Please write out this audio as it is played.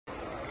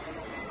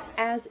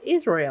as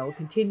Israel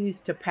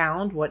continues to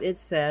pound what it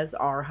says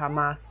are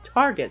Hamas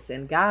targets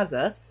in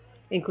Gaza,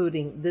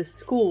 including this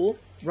school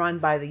run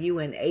by the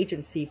UN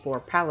Agency for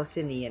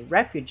Palestinian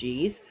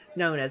Refugees,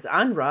 known as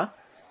UNRWA,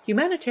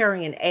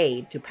 humanitarian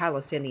aid to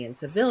Palestinian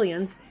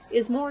civilians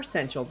is more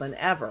essential than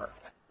ever.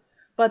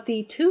 But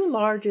the two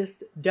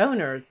largest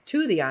donors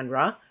to the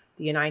UNRWA,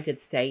 the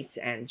United States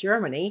and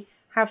Germany,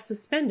 have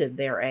suspended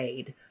their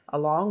aid,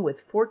 along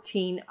with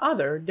 14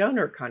 other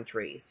donor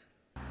countries.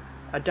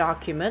 A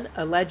document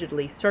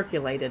allegedly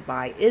circulated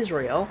by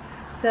Israel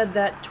said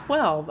that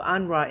 12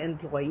 UNRWA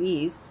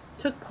employees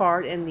took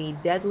part in the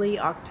deadly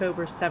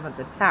October 7th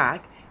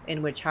attack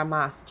in which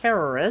Hamas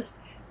terrorists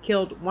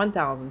killed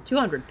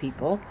 1,200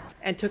 people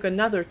and took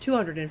another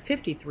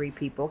 253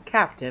 people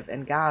captive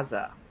in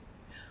Gaza.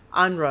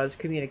 UNRWA's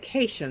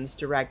communications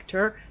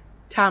director,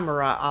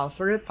 Tamara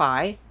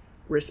Al-Farifai,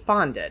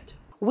 responded.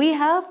 We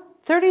have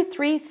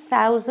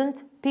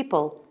 33,000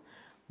 people.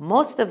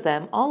 Most of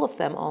them, all of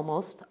them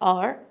almost,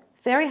 are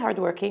very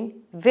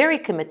hardworking, very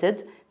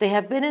committed. They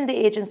have been in the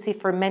agency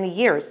for many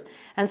years.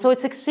 And so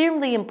it's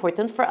extremely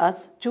important for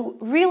us to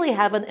really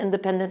have an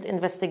independent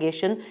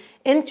investigation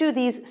into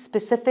these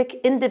specific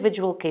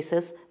individual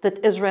cases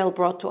that Israel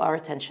brought to our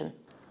attention.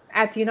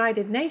 At the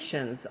United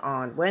Nations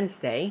on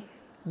Wednesday,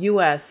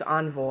 U.S.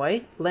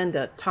 envoy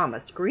Linda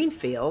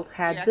Thomas-Greenfield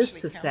had this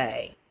to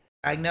say.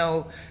 I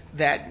know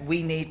that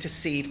we need to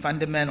see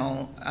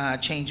fundamental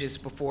changes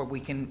before we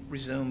can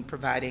resume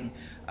providing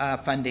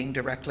funding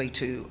directly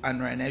to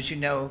UNRWA. And as you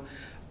know,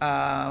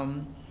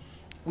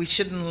 we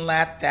shouldn't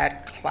let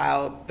that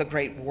cloud the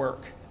great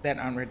work that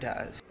UNRWA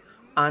does.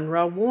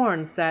 UNRWA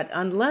warns that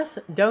unless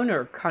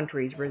donor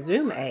countries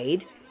resume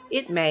aid,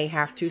 it may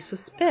have to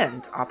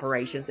suspend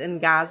operations in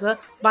Gaza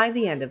by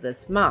the end of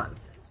this month.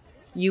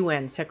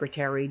 UN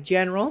Secretary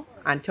General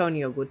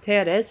Antonio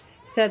Guterres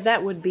said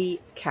that would be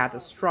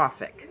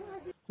catastrophic.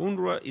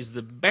 UNRWA is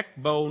the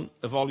backbone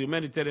of all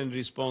humanitarian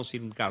response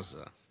in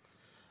Gaza.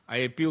 I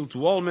appeal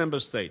to all member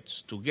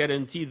states to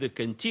guarantee the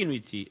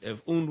continuity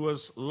of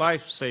UNRWA's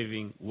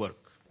life-saving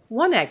work.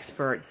 One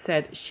expert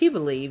said she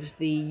believes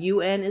the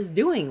UN is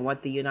doing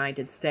what the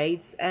United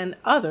States and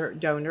other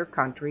donor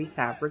countries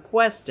have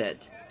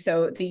requested.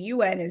 So the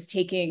UN is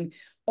taking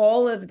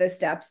all of the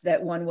steps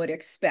that one would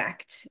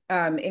expect,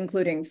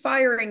 including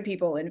firing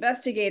people,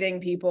 investigating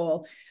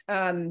people.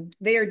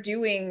 They are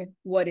doing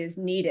what is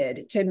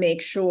needed to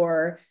make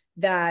sure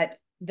that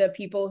the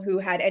people who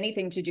had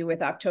anything to do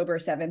with October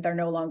 7th are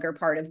no longer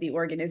part of the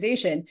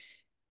organization.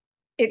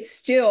 It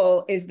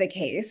still is the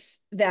case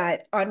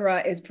that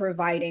UNRWA is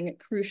providing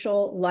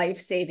crucial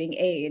life-saving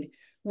aid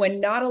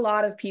when not a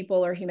lot of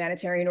people or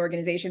humanitarian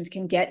organizations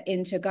can get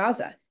into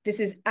Gaza.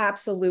 This is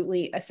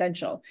absolutely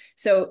essential.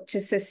 So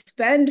to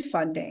suspend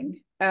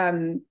funding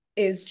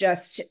is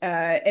just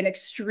an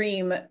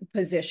extreme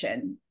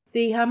position.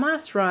 The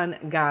Hamas-run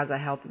Gaza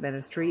Health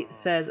Ministry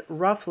says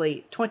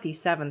roughly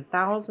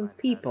 27,000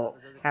 people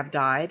have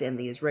died in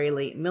the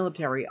Israeli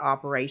military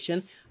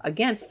operation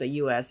against the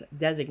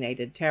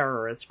U.S.-designated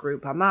terrorist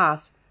group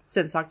Hamas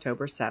since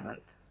October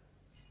 7th.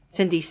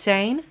 Cindy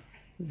Sain,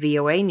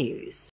 VOA News.